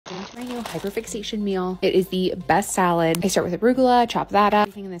into my new Hyperfixation meal. It is the best salad. I start with arugula, chop that up.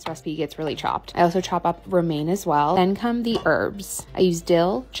 Everything in this recipe gets really chopped. I also chop up romaine as well. Then come the herbs. I use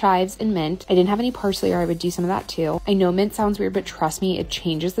dill, chives, and mint. I didn't have any parsley, or I would do some of that too. I know mint sounds weird, but trust me, it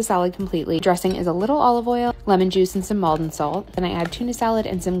changes the salad completely. Dressing is a little olive oil, lemon juice, and some Maldon salt. Then I add tuna salad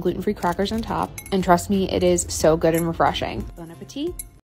and some gluten-free crackers on top. And trust me, it is so good and refreshing. Bon appetit.